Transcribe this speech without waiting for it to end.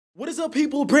What is up,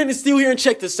 people? Brandon Steele here, and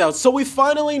check this out. So we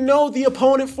finally know the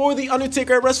opponent for the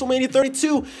Undertaker at WrestleMania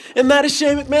 32, and that is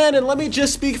Shane McMahon. And let me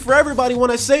just speak for everybody when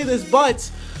I say this,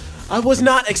 but I was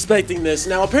not expecting this.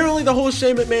 Now, apparently the whole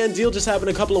Shane McMahon deal just happened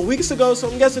a couple of weeks ago, so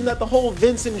I'm guessing that the whole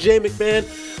Vince and Jay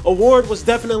McMahon award was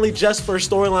definitely just for a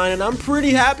storyline, and I'm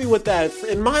pretty happy with that.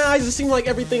 In my eyes, it seemed like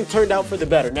everything turned out for the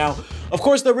better. Now, of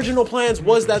course, the original plans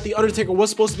was that the Undertaker was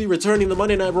supposed to be returning the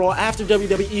Monday Night Raw after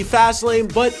WWE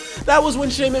Fastlane, but that was when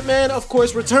Shane McMahon, of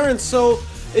course, returned, so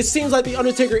it seems like the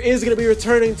Undertaker is going to be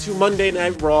returning to Monday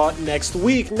Night Raw next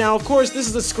week. Now, of course, this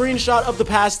is a screenshot of the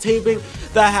past taping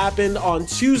that happened on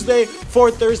Tuesday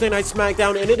for Thursday Night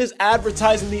SmackDown, and it is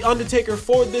advertising the Undertaker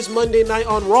for this Monday night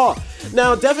on Raw.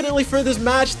 Now, definitely for this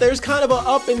match, there's kind of an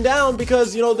up and down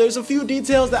because, you know, there's a few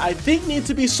details that I think need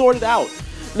to be sorted out.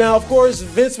 Now, of course,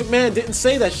 Vince McMahon didn't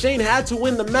say that Shane had to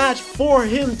win the match for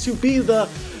him to be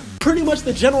pretty much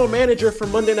the general manager for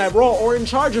Monday Night Raw, or in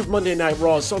charge of Monday Night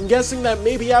Raw. So I'm guessing that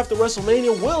maybe after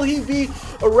WrestleMania, will he be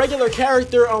a regular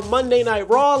character on Monday Night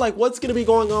Raw? Like, what's going to be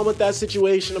going on with that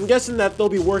situation? I'm guessing that they'll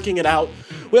be working it out.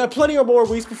 We have plenty of more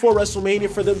weeks before WrestleMania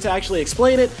for them to actually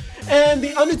explain it. And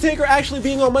The Undertaker actually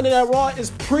being on Monday Night Raw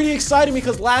is pretty exciting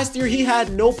because last year he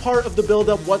had no part of the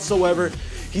build-up whatsoever.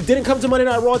 He didn't come to Monday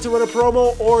Night Raw to run a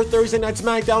promo, or Thursday Night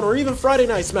SmackDown, or even Friday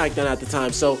Night SmackDown at the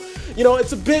time. So, you know,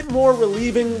 it's a bit more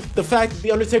relieving the fact that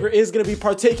The Undertaker is going to be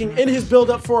partaking in his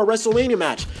build-up for a WrestleMania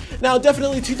match. Now,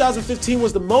 definitely 2015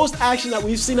 was the most action that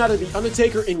we've seen out of The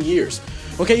Undertaker in years.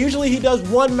 Okay, usually he does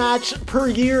one match per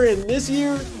year, and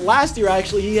last year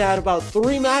actually, he had about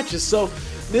 3 matches. So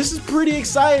this is pretty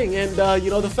exciting, and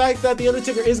you know, the fact that The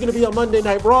Undertaker is going to be on Monday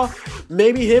Night Raw,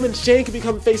 maybe him and Shane can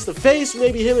become face-to-face,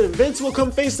 maybe him and Vince will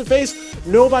come face-to-face.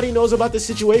 Nobody knows about this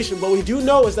situation, but we do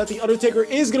know is that The Undertaker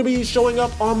is going to be showing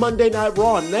up on Monday Night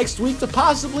Raw next week to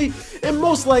possibly and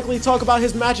most likely talk about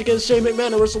his match against Shane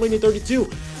McMahon at WrestleMania 32.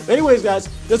 Anyways, guys,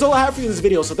 that's all I have for you in this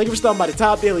video, so thank you for stopping by the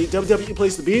top daily WWE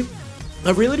place to be.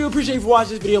 I really do appreciate you for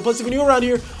watching this video. Plus, if you're new around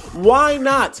here, why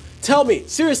not? Tell me,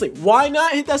 seriously, why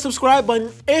not hit that subscribe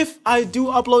button if I do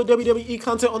upload WWE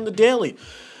content on the daily?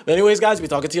 But anyways, guys, we'll be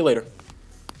talking to you later.